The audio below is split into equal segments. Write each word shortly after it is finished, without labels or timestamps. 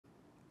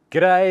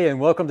G'day and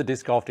welcome to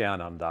Disc Golf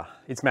Down Under.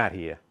 It's Matt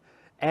here.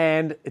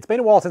 And it's been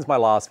a while since my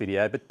last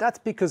video, but that's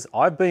because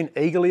I've been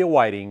eagerly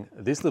awaiting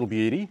this little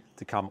beauty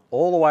to come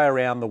all the way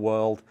around the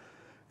world.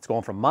 It's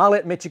gone from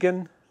Marlette,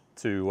 Michigan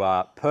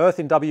to Perth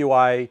in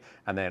WA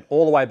and then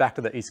all the way back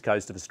to the east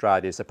coast of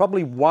Australia. So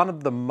probably one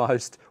of the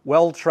most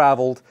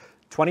well-traveled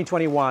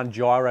 2021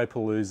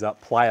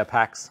 Gyropalooza player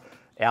packs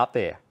out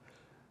there.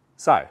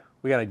 So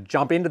we're going to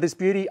jump into this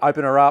beauty,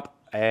 open her up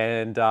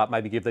and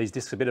maybe give these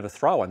discs a bit of a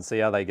throw and see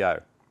how they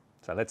go.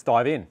 So let's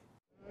dive in.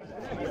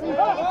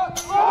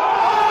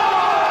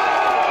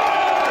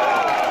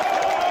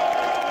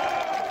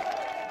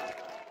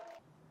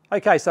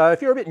 Okay, so if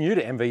you're a bit new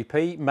to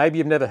MVP, maybe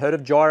you've never heard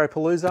of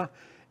Gyropalooza.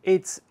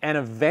 It's an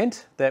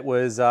event that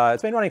was,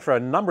 it's been running for a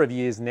number of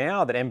years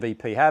now that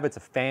MVP have. It's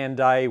a fan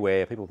day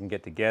where people can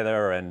get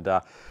together and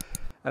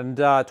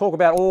talk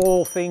about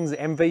all things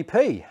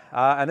MVP.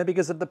 And then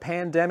because of the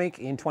pandemic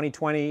in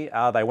 2020,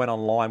 they went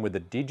online with the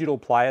digital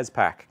players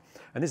pack.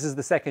 And this is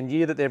the second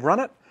year that they've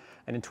run it.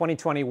 And in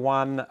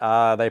 2021,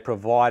 they're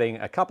providing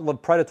a couple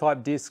of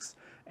prototype discs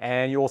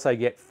and you also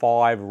get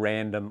 5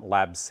 random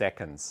lab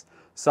seconds.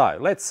 So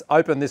let's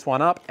open this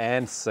one up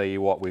and see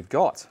what we've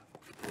got.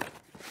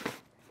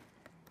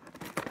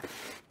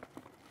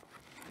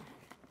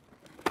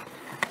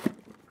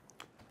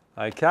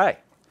 Okay.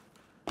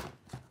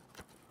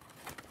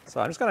 So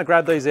I'm just going to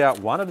grab these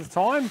out one at a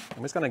time.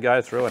 I'm just going to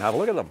go through and have a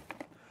look at them.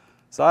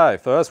 So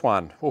first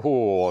one,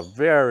 oh,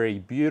 very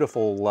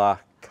beautiful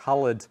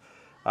coloured.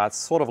 It's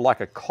sort of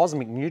like a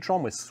cosmic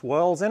neutron with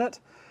swirls in it.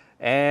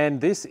 And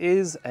this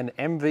is an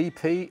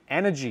MVP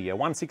Energy, a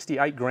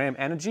 168 gram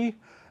Energy.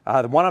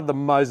 One of the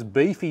most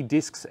beefy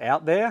discs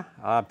out there,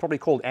 probably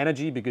called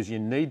Energy because you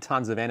need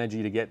tons of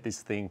energy to get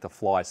this thing to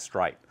fly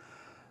straight.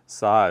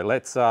 So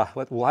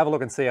we'll have a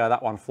look and see how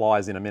that one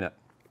flies in a minute.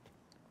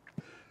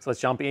 So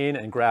let's jump in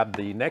and grab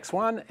the next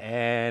one.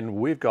 And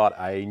we've got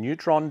a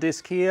neutron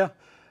disc here,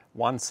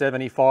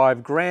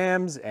 175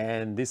 grams.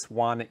 And this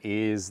one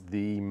is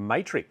the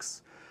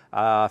Matrix.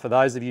 For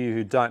those of you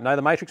who don't know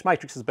the Matrix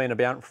has been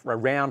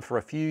around for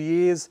a few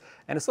years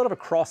and it's sort of a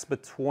cross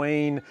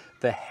between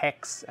the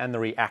Hex and the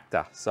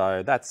Reactor.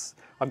 So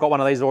I've got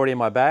one of these already in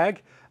my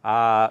bag.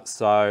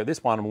 So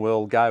this one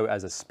will go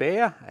as a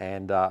spare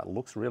and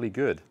looks really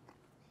good.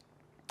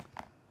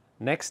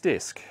 Next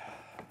disc,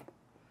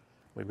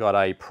 we've got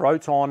a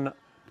Proton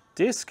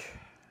disc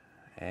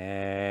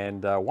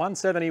and a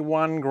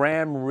 171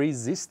 gram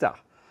resistor.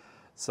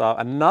 So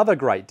another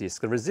great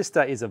disc. The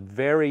resistor is a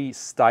very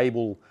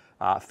stable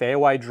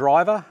fairway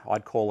driver.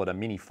 I'd call it a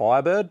mini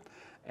Firebird.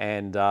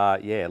 And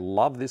yeah,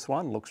 love this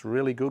one. Looks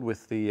really good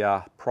with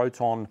the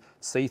Proton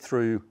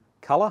see-through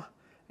color.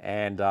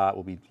 And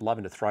we'll be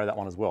loving to throw that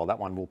one as well. That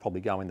one will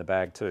probably go in the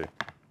bag too.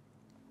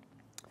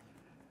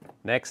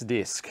 Next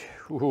disc.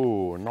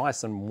 Ooh,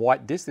 nice and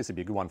white disc. This would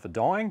be a good one for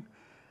dyeing.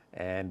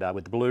 And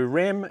with the blue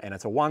rim, and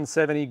it's a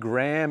 170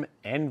 gram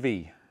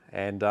Envy.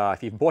 And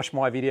if you've watched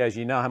my videos,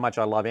 you know how much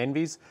I love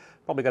Envies.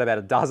 Probably got about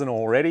a dozen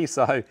already,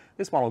 so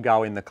this one will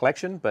go in the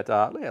collection, but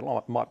yeah,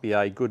 it might be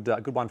a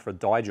good one for a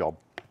dye job.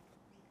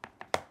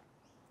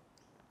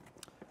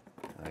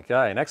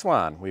 Okay, next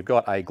one. We've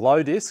got a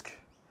glow disc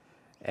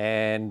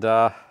and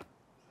a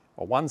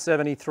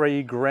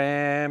 173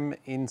 gram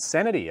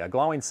Insanity, a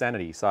glow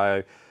Insanity.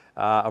 So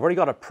I've already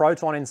got a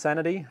Proton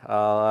Insanity,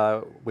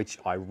 which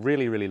I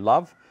really, really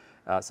love.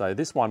 So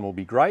this one will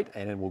be great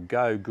and it will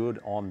go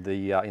good on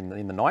the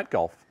in the night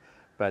golf.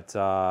 But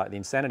the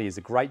Insanity is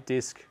a great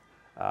disc,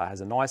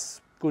 has a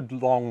nice, good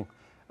long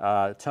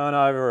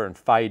turnover and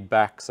fade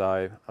back.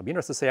 So I'll be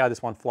interested to see how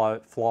this one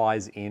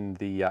flies in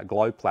the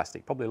glow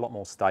plastic, probably a lot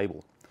more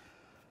stable.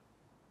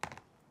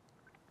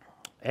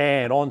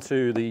 And on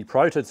to the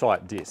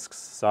prototype discs.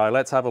 So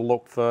let's have a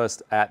look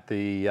first at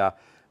the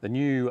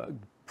new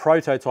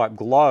Prototype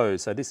Glow.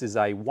 So this is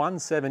a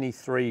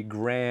 173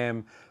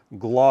 gram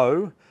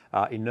Glow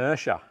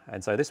Inertia,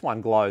 and so this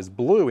one glows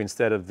blue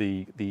instead of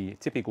the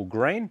typical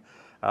green.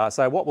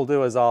 So what we'll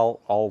do is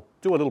I'll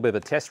do a little bit of a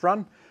test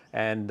run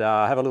and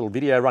have a little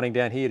video running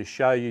down here to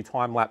show you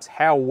time lapse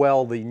how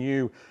well the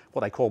new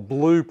what they call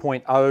Blue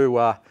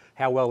 0.0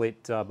 how well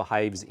it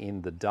behaves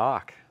in the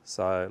dark.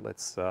 So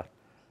let's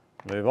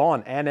move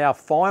on. And our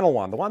final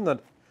one, the one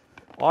that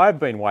I've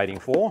been waiting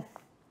for.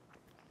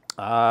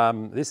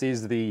 This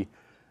is the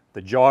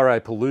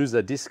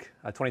Gyropalooza disc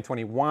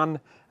 2021.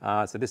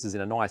 So this is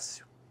in a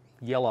nice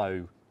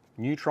yellow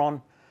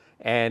neutron,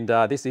 and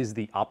this is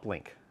the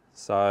Uplink.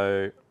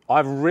 So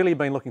I've really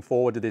been looking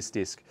forward to this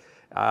disc.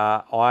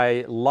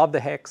 I love the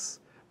Hex,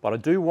 but I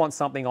do want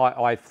something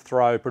I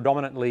throw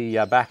predominantly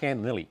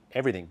backhand, nearly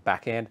everything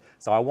backhand.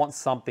 So I want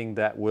something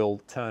that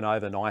will turn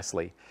over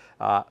nicely.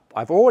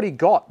 I've already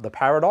got the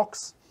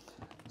Paradox.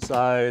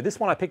 So this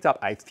one I picked up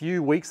a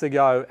few weeks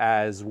ago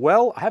as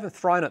well. I haven't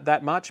thrown it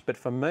that much, but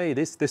for me,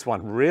 this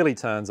one really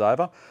turns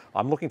over.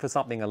 I'm looking for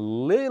something a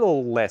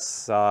little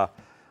less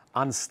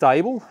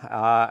unstable,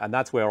 and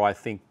that's where I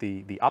think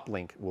the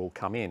uplink will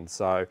come in.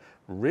 So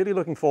really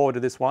looking forward to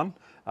this one.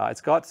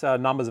 It's got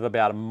numbers of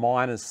about a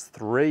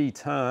 -3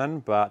 turn,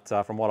 but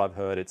from what I've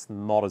heard, it's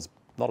not as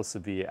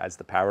severe as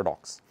the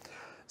Paradox.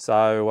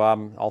 So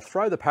I'll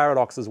throw the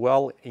Paradox as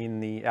well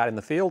out in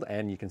the field,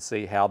 and you can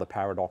see how the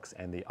Paradox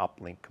and the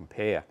uplink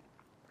compare.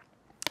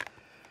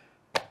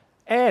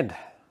 And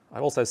I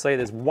also see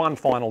there's one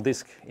final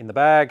disc in the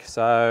bag,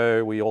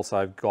 so we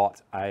also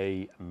got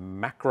a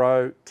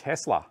macro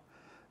Tesla.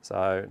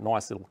 So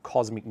nice little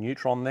cosmic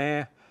neutron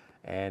there,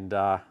 and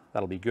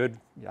that'll be good.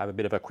 You have a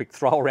bit of a quick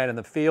throw around in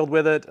the field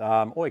with it,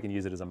 or you can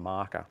use it as a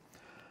marker.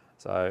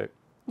 So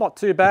not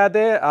too bad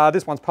there.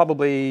 This one's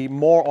probably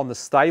more on the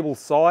stable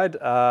side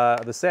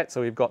of the set,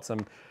 so we've got some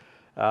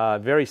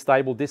very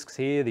stable discs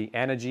here, the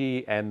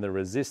energy and the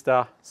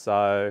resistor.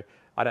 So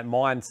I don't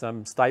mind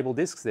some stable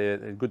discs, they're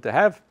good to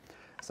have.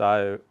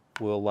 So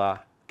we'll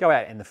go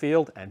out in the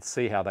field and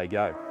see how they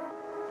go.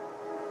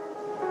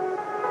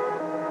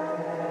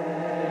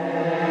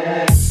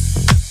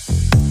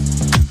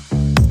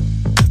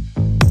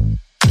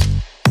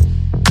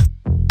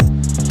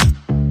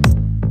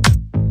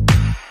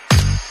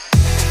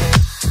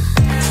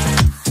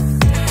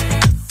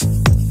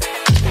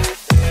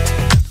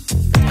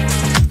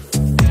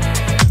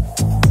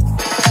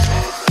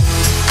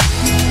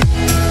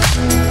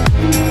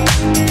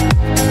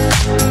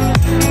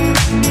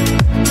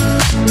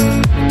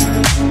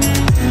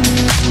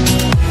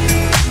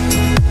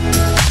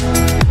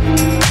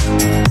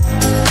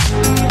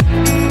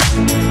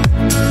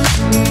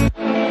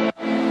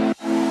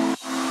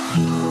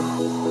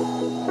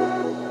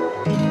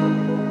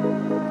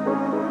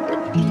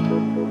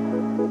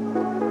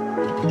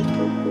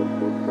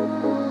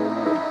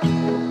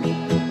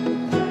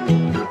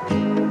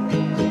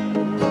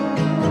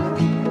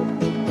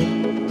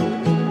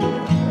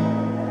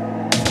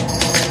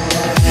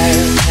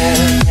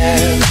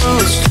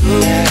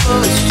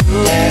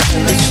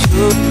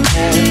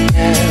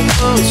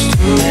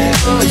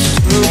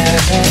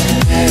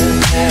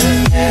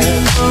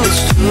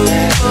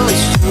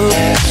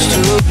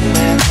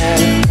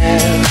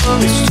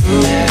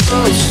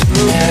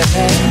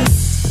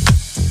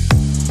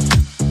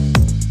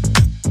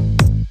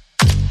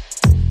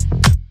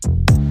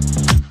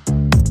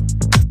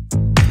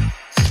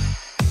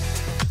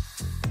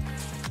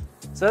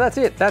 So that's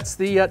it. That's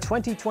the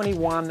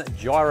 2021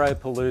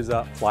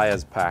 Gyropalooza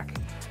Players Pack.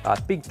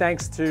 Big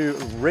thanks to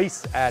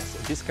Reese at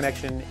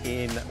Disconnection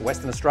in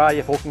Western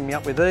Australia for hooking me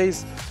up with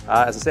these.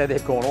 As I said,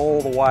 they've gone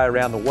all the way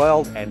around the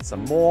world and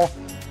some more.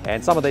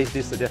 And some of these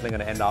discs are definitely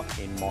going to end up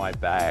in my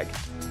bag.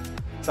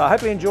 So I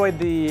hope you enjoyed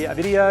the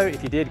video.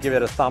 If you did, give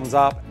it a thumbs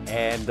up.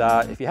 And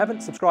if you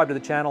haven't subscribed to the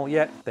channel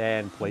yet,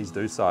 then please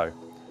do so.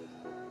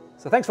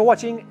 So thanks for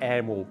watching,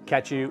 and we'll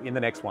catch you in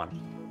the next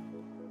one.